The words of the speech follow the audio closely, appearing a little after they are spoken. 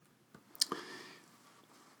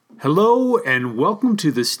Hello and welcome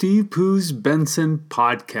to the Steve Poos Benson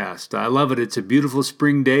podcast. I love it. It's a beautiful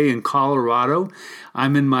spring day in Colorado.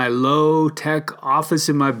 I'm in my low-tech office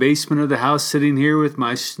in my basement of the house, sitting here with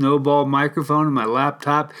my snowball microphone and my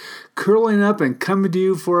laptop, curling up and coming to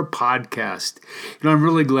you for a podcast. I'm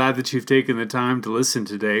really glad that you've taken the time to listen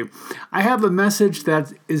today. I have a message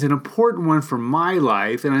that is an important one for my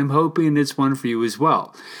life, and I'm hoping it's one for you as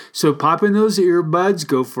well. So pop in those earbuds,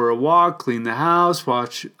 go for a walk, clean the house,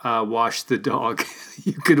 wash the dog.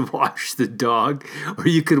 You could wash the dog, or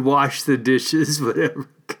you could wash the dishes, whatever.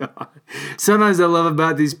 God. Sometimes I love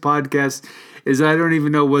about these podcasts is I don't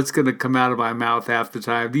even know what's going to come out of my mouth half the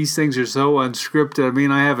time. These things are so unscripted. I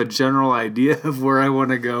mean, I have a general idea of where I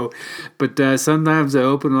want to go, but sometimes I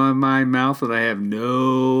open my mouth and I have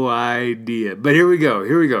no idea. But here we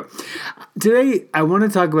go. Today, I want to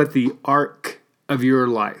talk about the arc of your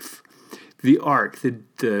life. The arc, the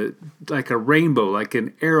like a rainbow, like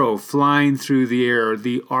an arrow flying through the air,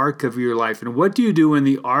 the arc of your life. And what do you do when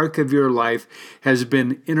the arc of your life has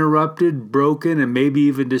been interrupted, broken, and maybe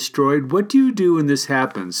even destroyed? What do you do when this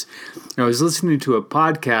happens? I was listening to a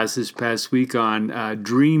podcast this past week on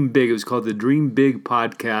Dream Big. It was called the Dream Big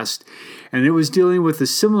podcast, and it was dealing with a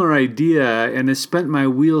similar idea, and it spent my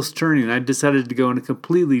wheels turning. I decided to go in a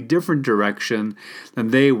completely different direction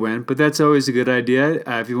than they went, but that's always a good idea.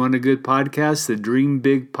 If you want a good podcast, the Dream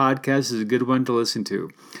Big podcast is a good one to listen to.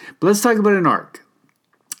 But let's talk about an arc.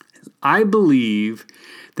 I believe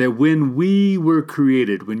that when we were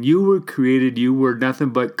created, when you were created, you were nothing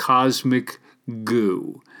but cosmic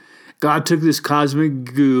goo. God took this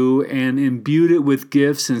cosmic goo and imbued it with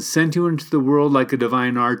gifts and sent you into the world like a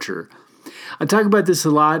divine archer. I talk about this a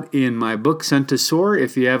lot in my book, Sent to Soar.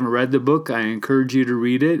 If you haven't read the book, I encourage you to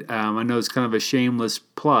read it. I know it's kind of a shameless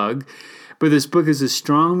plug, but this book is a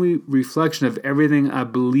strong reflection of everything I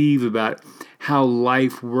believe about how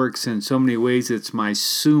life works in so many ways. It's my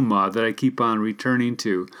summa that I keep on returning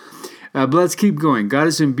to. But let's keep going. God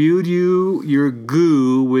has imbued your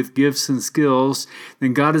goo, with gifts and skills.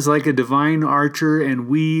 Then God is like a divine archer, and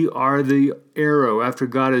we are the arrow. After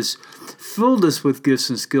God has filled us with gifts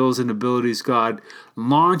and skills and abilities, God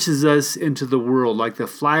launches us into the world. Like the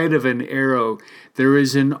flight of an arrow, there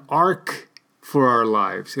is an arc for our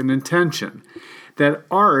lives, an intention. That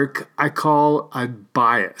arc I call a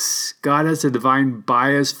bias. God has a divine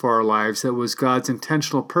bias for our lives. That was God's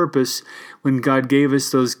intentional purpose when God gave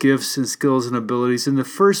us those gifts and skills and abilities in the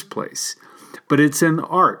first place. But it's an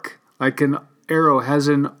arc, like an arrow has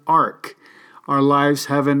an arc. Our lives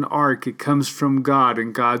have an arc. It comes from God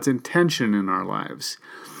and God's intention in our lives.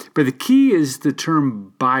 But the key is the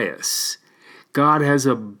term bias. God has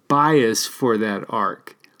a bias for that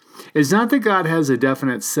arc. It's not that God has a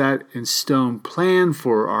definite set in stone plan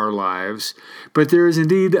for our lives, but there is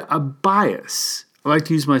indeed a bias. I like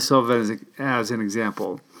to use myself as an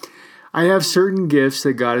example. I have certain gifts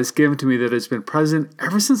that God has given to me that has been present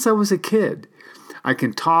ever since I was a kid. I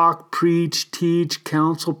can talk, preach, teach,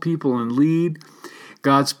 counsel people, and lead.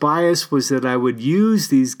 God's bias was that I would use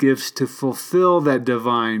these gifts to fulfill that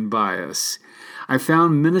divine bias. I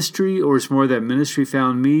found ministry, or it's more that ministry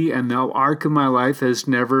found me, and the arc of my life has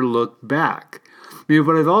never looked back.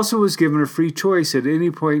 But I've also was given a free choice at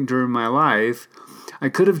any point during my life. I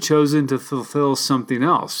could have chosen to fulfill something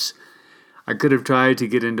else. I could have tried to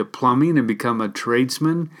get into plumbing and become a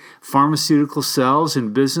tradesman, pharmaceutical sales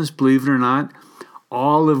and business, believe it or not,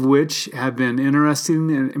 all of which have been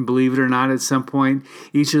interesting, and believe it or not, at some point,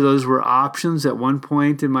 each of those were options at one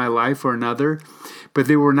point in my life or another, but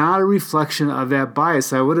they were not a reflection of that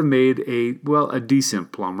bias. I would have made a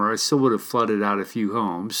decent plumber. I still would have flooded out a few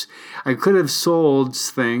homes. I could have sold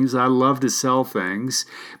things. I love to sell things,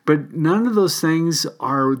 but none of those things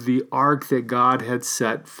are the arc that God had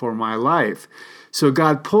set for my life. So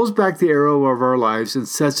God pulls back the arrow of our lives and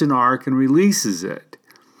sets an arc and releases it.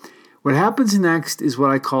 What happens next is what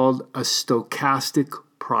I called a stochastic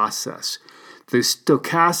process. The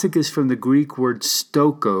stochastic is from the Greek word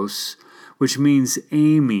stokos, which means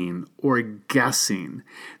aiming or guessing.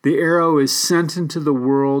 The arrow is sent into the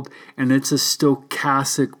world, and it's a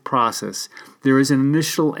stochastic process. There is an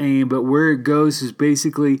initial aim, but where it goes is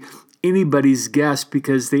basically anybody's guess,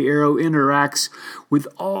 because the arrow interacts with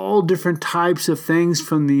all different types of things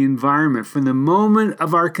from the environment. From the moment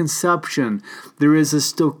of our conception, there is a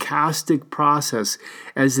stochastic process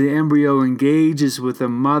as the embryo engages with a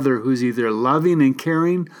mother who's either loving and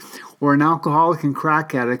caring or an alcoholic and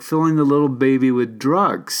crack addict filling the little baby with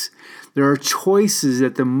drugs. There are choices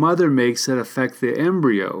that the mother makes that affect the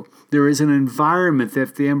embryo. There is an environment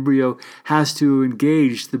that the embryo has to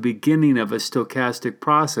engage, the beginning of a stochastic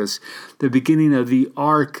process, the beginning of the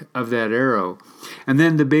arc of that arrow. And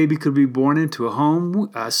then the baby could be born into a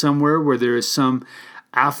home somewhere where there is some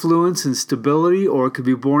affluence and stability, or it could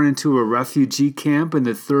be born into a refugee camp in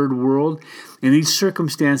the third world. In each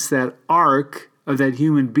circumstance, that arc of that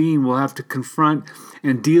human being will have to confront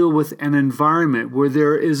and deal with an environment where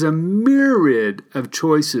there is a myriad of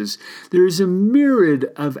choices. There is a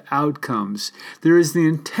myriad of outcomes. There is the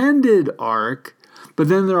intended arc, but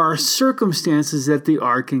then there are circumstances that the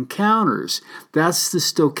arc encounters. That's the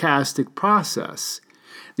stochastic process.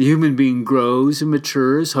 The human being grows and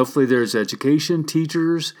matures. Hopefully there's education,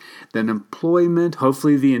 teachers, then employment.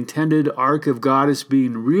 Hopefully the intended arc of God is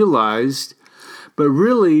being realized. But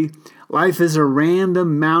really, life is a random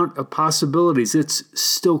amount of possibilities. It's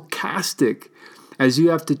stochastic, as you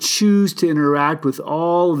have to choose to interact with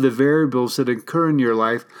all of the variables that occur in your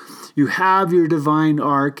life. You have your divine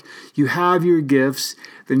arc, you have your gifts,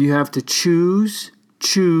 then you have to choose.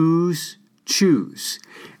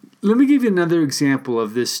 Let me give you another example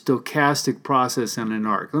of this stochastic process on an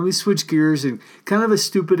arc. Let me switch gears, and kind of a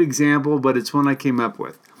stupid example, but it's one I came up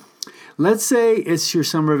with. Let's say it's your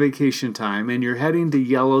summer vacation time and you're heading to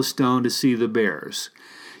Yellowstone to see the bears.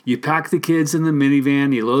 You pack the kids in the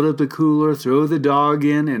minivan, you load up the cooler, throw the dog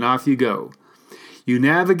in, and off you go. You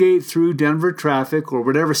navigate through Denver traffic or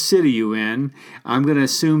whatever city you're in. I'm going to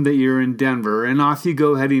assume that you're in Denver, and off you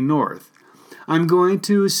go heading north. I'm going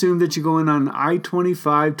to assume that you're going on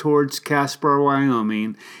I-25 towards Casper,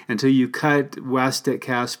 Wyoming, until you cut west at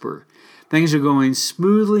Casper. Things are going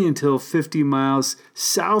smoothly until 50 miles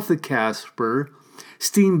south of Casper.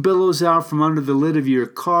 Steam billows out from under the lid of your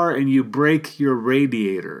car and you break your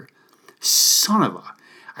radiator. Son of a...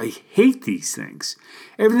 I hate these things.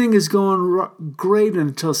 Everything is going great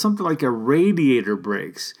until something like a radiator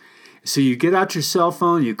breaks. So you get out your cell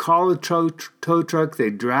phone, you call a tow truck, they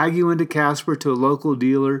drag you into Casper to a local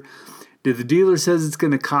dealer. The dealer says it's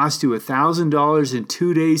going to cost you $1,000 in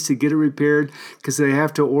 2 days to get it repaired because they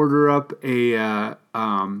have to order up a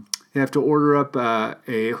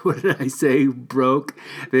what did I say? Broke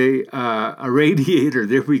a radiator.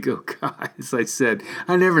 There we go, guys. I said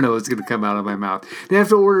I never know what's going to come out of my mouth. They have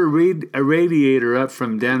to order a radiator up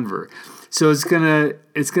from Denver, so it's gonna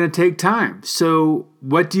take time. So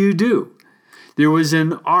what do? There was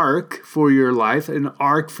an arc for your life, an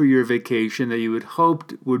arc for your vacation that you had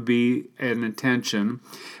hoped would be an intention,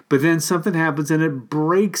 but then something happens and it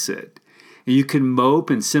breaks it. And you can mope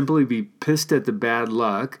and simply be pissed at the bad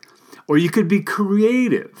luck, or you could be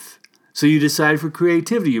creative. So you decide for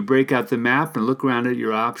creativity. You break out the map and look around at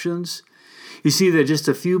your options. You see that just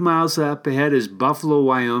a few miles up ahead is Buffalo,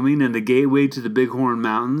 Wyoming, and the gateway to the Bighorn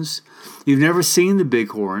Mountains. You've never seen the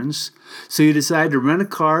Bighorns, so you decide to rent a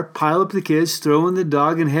car, pile up the kids, throw in the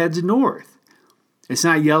dog, and head north. It's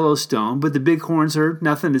not Yellowstone, but the Bighorns are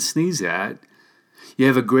nothing to sneeze at. You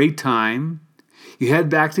have a great time. You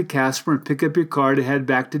head back to Casper and pick up your car to head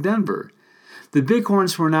back to Denver. The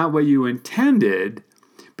Bighorns were not what you intended,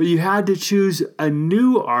 but you had to choose a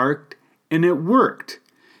new arc, and it worked.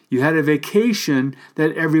 You had a vacation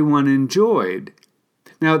that everyone enjoyed.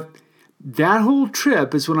 Now, that whole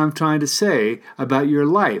trip is what I'm trying to say about your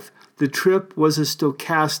life. The trip was a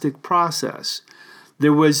stochastic process.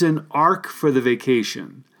 There was an arc for the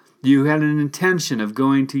vacation. You had an intention of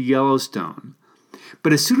going to Yellowstone.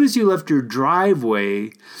 But as soon as you left your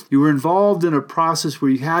driveway, you were involved in a process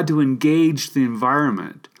where you had to engage the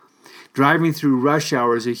environment. Driving through rush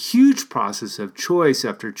hour is a huge process of choice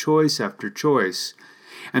after choice after choice.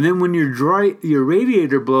 And then when your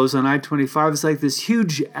radiator blows on I-25, it's like this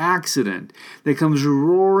huge accident that comes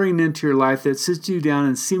roaring into your life that sits you down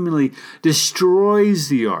and seemingly destroys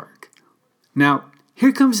the arc. Now,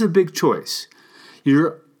 here comes the big choice.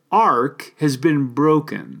 Your arc has been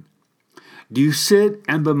broken. Do you sit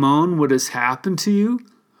and bemoan what has happened to you,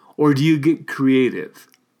 or do you get creative?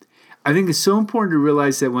 I think it's so important to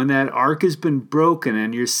realize that when that arc has been broken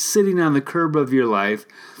and you're sitting on the curb of your life,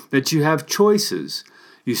 that you have choices.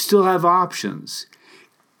 You still have options.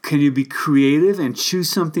 Can you be creative and choose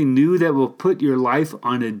something new that will put your life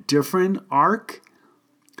on a different arc?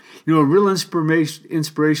 You know, a real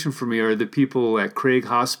inspiration for me are the people at Craig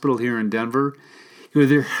Hospital here in Denver. You know,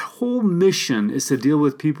 their whole mission is to deal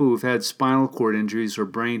with people who've had spinal cord injuries or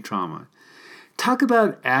brain trauma. Talk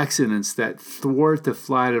about accidents that thwart the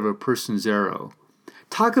flight of a person's arrow.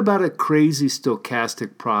 Talk about a crazy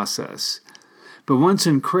stochastic process. But once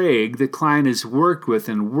in Craig, the client is worked with,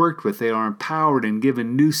 they are empowered and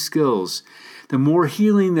given new skills. The more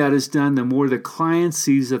healing that is done, the more the client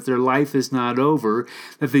sees that their life is not over,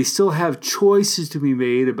 that they still have choices to be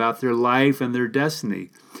made about their life and their destiny.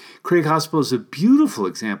 Craig Hospital is a beautiful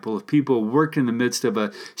example of people worked in the midst of a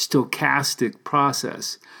stochastic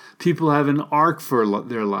process. People have an arc for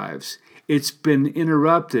their lives. It's been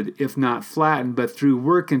interrupted, if not flattened, but through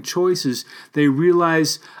work and choices, they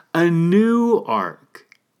realize a new arc.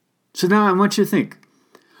 So now I want you to think,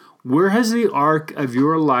 where has the arc of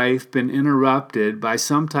your life been interrupted by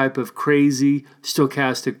some type of crazy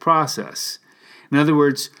stochastic process? In other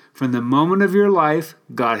words, from the moment of your life,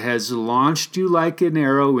 God has launched you like an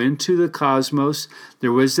arrow into the cosmos.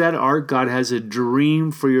 There was that arc. God has a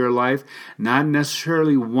dream for your life. Not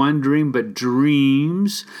necessarily one dream, but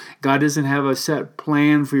dreams. God doesn't have a set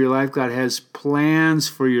plan for your life. God has plans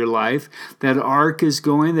for your life. That arc is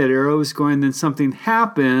going, that arrow is going, then something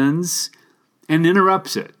happens and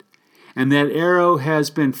interrupts it. And that arrow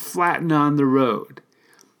has been flattened on the road.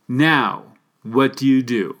 Now, what do you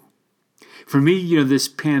do? For me, this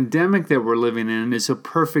pandemic that we're living in is a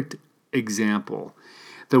perfect example.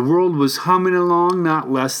 The world was humming along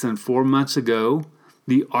not less than 4 months ago.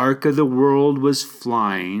 The arc of the world was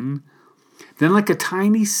flying. Then like a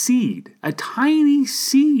tiny seed,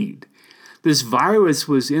 this virus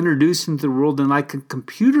was introduced into the world, and like a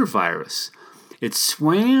computer virus, it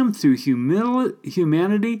swam through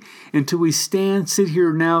humanity until we sit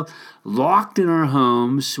here now locked in our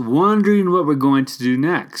homes, wondering what we're going to do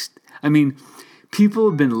next. I mean, people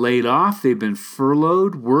have been laid off, they've been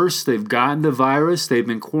furloughed, worse, they've gotten the virus, they've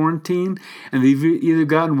been quarantined, and they've either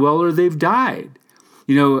gotten well or they've died.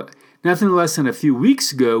 Nothing less than a few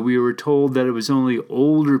weeks ago, we were told that it was only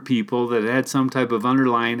older people that had some type of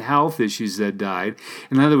underlying health issues that died.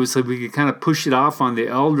 In other words, we could kind of push it off on the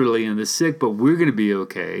elderly and the sick, but we're going to be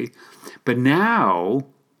okay. But now,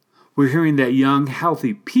 we're hearing that young,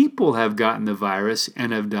 healthy people have gotten the virus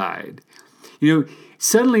and have died.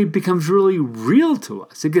 Suddenly it becomes really real to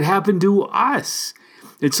us. It could happen to us.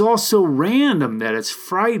 It's all so random that it's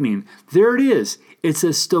frightening. There it is. It's a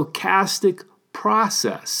stochastic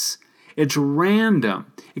process. It's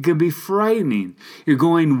random. It can be frightening. You're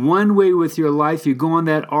going one way with your life. You go on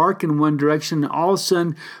that arc in one direction, and all of a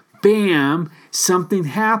sudden, bam, something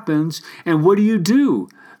happens. And what do?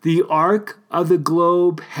 The arc of the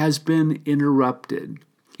globe has been interrupted.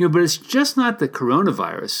 But it's just not the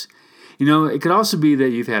coronavirus. It could also be that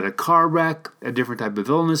you've had a car wreck, a different type of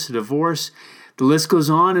illness, a divorce. The list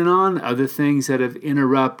goes on and on, other things that have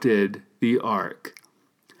interrupted the arc.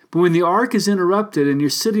 But when the arc is interrupted and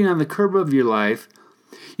you're sitting on the curb of your life,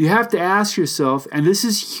 you have to ask yourself, and this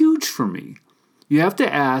is huge for me, you have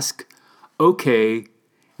to ask, okay,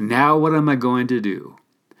 now what am I going to do?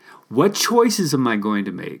 What choices am I going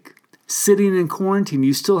to make? Sitting in quarantine,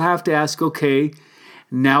 you still have to ask, okay,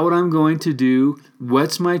 now what I'm going to do,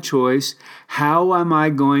 what's my choice, how am I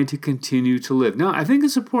going to continue to live? Now, I think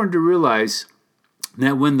it's important to realize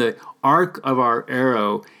that when the arc of our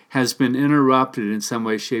arrow has been interrupted in some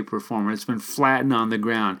way, shape, or form, it's been flattened on the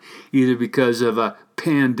ground, either because of a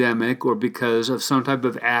pandemic or because of some type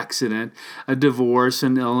of accident, a divorce,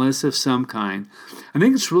 an illness of some kind, I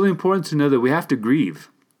think it's really important to know that we have to grieve.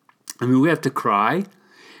 We have to cry.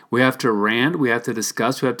 We have to rant, we have to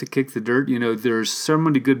discuss, we have to kick the dirt. There's so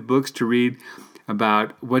many good books to read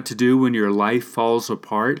about what to do when your life falls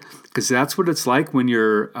apart, because that's what it's like when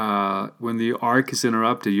when the arc is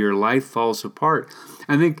interrupted, your life falls apart.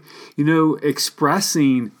 I think,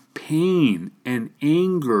 expressing pain and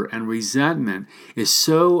anger and resentment is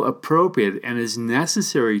so appropriate and is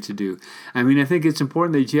necessary to do. I think it's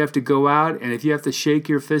important that you have to go out, and if you have to shake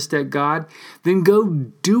your fist at God, then go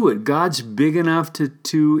do it. God's big enough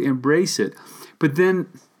to embrace it. But then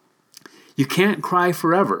you can't cry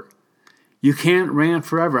forever. You can't rant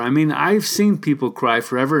forever. I've seen people cry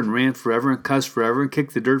forever and rant forever and cuss forever and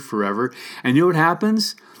kick the dirt forever. And you know what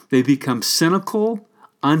happens? They become cynical,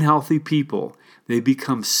 unhealthy people. They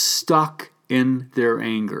become stuck in their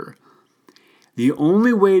anger. The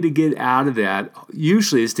only way to get out of that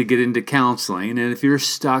usually is to get into counseling. And if you're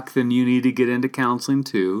stuck, then you need to get into counseling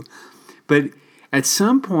too. But at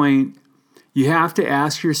some point, you have to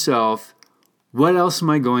ask yourself, what else am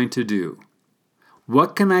I going to do?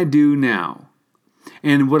 What can I do now?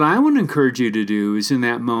 And what I want to encourage you to do is in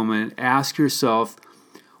that moment, ask yourself,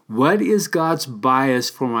 what is God's bias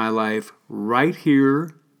for my life right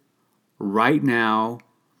here, right now?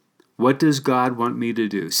 What does God want me to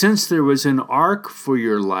do? Since there was an arc for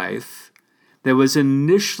your life that was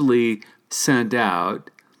initially sent out,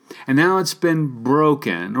 and now it's been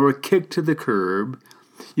broken or kicked to the curb,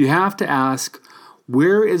 you have to ask,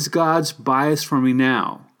 Where is God's bias for me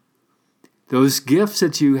now? Those gifts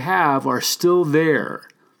that you have are still there.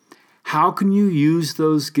 How can you use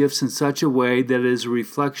those gifts in such a way that it is a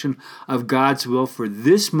reflection of God's will for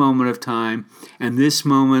this moment of time and this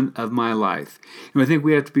moment of my life? I think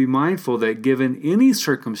we have to be mindful that given any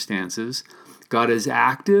circumstances, God is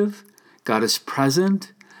active, God is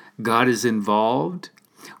present, God is involved.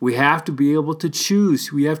 We have to be able to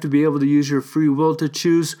choose. We have to be able to use your free will to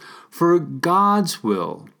choose for God's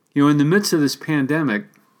will. In the midst of this pandemic,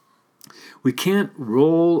 we can't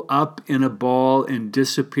roll up in a ball and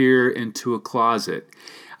disappear into a closet.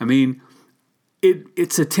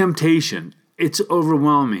 It's a temptation. It's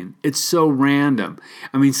overwhelming. It's so random.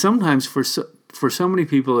 Sometimes for so many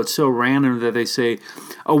people, it's so random that they say,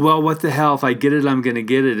 oh, well, what the hell? If I get it, I'm going to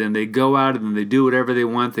get it. And they go out and they do whatever they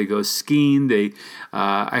want. They go skiing.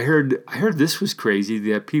 I heard this was crazy,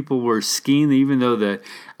 that people were skiing even though the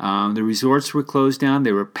resorts were closed down.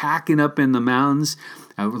 They were packing up in the mountains,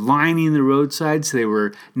 lining the roadsides. They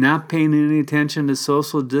were not paying any attention to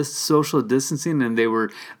social distancing, and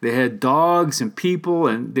they had dogs and people,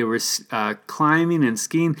 and they were climbing and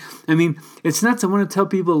skiing. It's nuts. I want to tell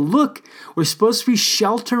people, look, we're supposed to be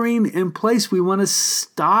sheltering in place. We want to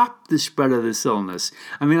stop the spread of this illness.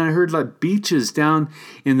 I heard like beaches down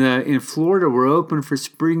in Florida were open for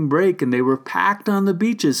spring break, and they were packed on the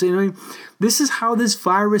beaches. This is how this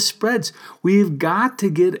virus spreads. We've got to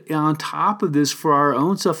get on top of this for our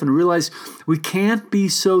own self and realize we can't be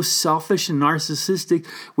so selfish and narcissistic.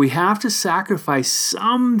 We have to sacrifice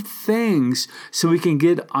some things so we can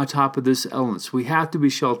get on top of this illness. We have to be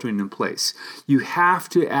sheltering in place. You have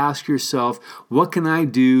to ask yourself, what can I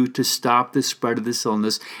do to stop the spread of this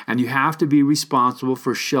illness? And you have to be responsible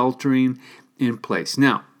for sheltering in place.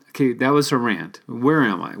 Now, okay, that was a rant. Where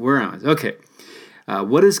am I? Okay.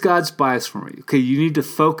 What is God's bias for me? Okay, you need to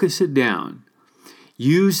focus it down.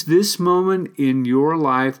 Use this moment in your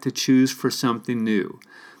life to choose for something new.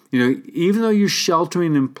 Even though you're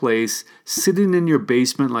sheltering in place, sitting in your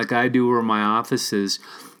basement like I do where my office is,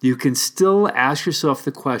 you can still ask yourself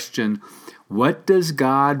the question, what does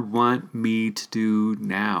God want me to do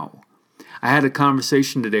now? I had a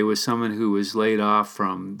conversation today with someone who was laid off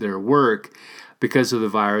from their work because of the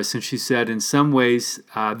virus, and she said in some ways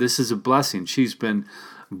this is a blessing. She's been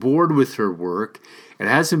bored with her work. It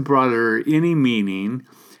hasn't brought her any meaning,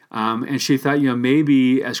 and she thought,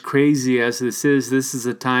 maybe as crazy as this is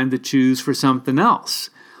a time to choose for something else.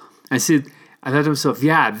 I thought to myself,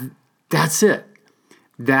 yeah, that's it.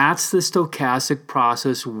 That's the stochastic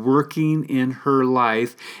process working in her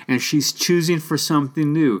life, and she's choosing for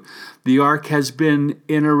something new. The ark has been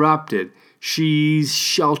interrupted. She's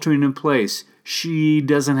sheltering in place. She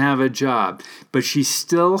doesn't have a job, but she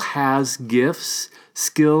still has gifts,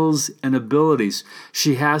 skills, and abilities.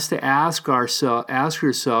 She has to ask herself,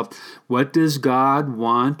 what does God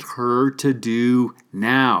want her to do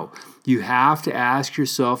now? You have to ask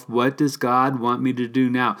yourself, what does God want me to do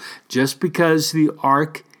now? Just because the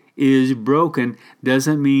ark is broken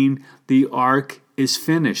doesn't mean the ark is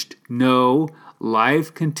finished. No,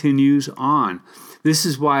 life continues on. This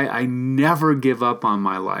is why I never give up on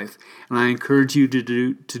my life, and I encourage you to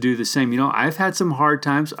do the same. I've had some hard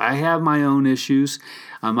times. I have my own issues.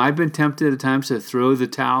 I've been tempted at times to throw the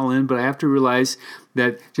towel in, but I have to realize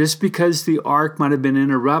that just because the ark might have been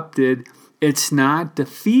interrupted, it's not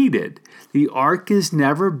defeated. The ark has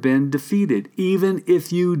never been defeated. Even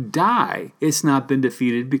if you die, it's not been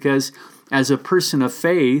defeated, because as a person of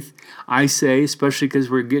faith, I say, especially because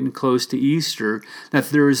we're getting close to Easter, that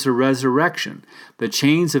there is a resurrection. The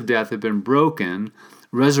chains of death have been broken.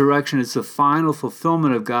 Resurrection is the final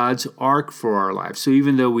fulfillment of God's ark for our lives. So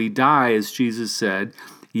even though we die, as Jesus said,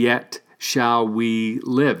 yet shall we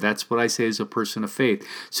live. That's what I say as a person of faith.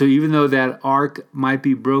 So even though that ark might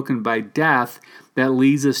be broken by death, that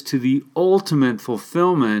leads us to the ultimate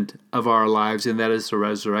fulfillment of our lives, and that is the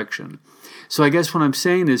resurrection. So I guess what I'm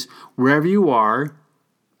saying is, wherever you are,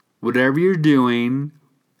 whatever you're doing,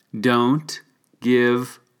 don't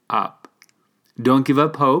give up. Don't give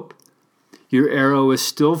up hope. Your arrow is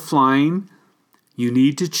still flying. You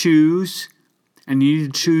need to choose, and you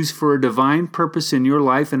need to choose for a divine purpose in your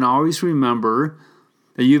life, and always remember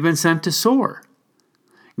that you've been sent to soar.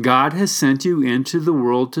 God has sent you into the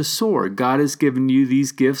world to soar. God has given you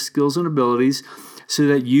these gifts, skills, and abilities so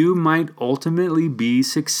that you might ultimately be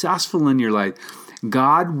successful in your life.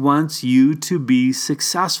 God wants you to be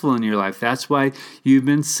successful in your life. That's why you've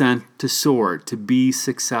been sent to soar, to be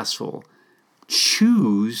successful.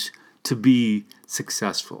 Choose to be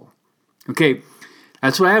successful. Okay,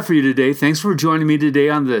 That's what I have for you today. Thanks for joining me today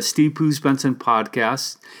on the Steve Poos Benson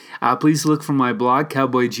podcast. Please look for my blog,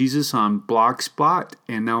 Cowboy Jesus, on Blogspot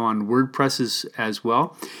and now on WordPress as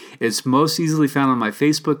well. It's most easily found on my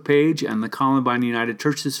Facebook page and the Columbine United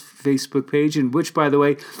Church's Facebook page, in which, by the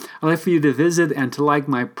way, I'd like for you to visit and to like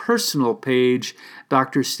my personal page,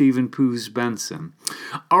 Dr. Stephen Poos Benson.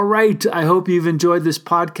 All right, I hope you've enjoyed this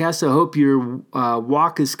podcast. I hope your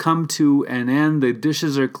walk has come to an end. The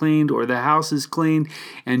dishes are cleaned or the house is cleaned,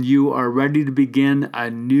 and you are ready to begin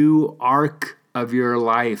a new arc of your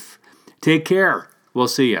life. Take care. We'll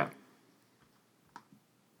see ya.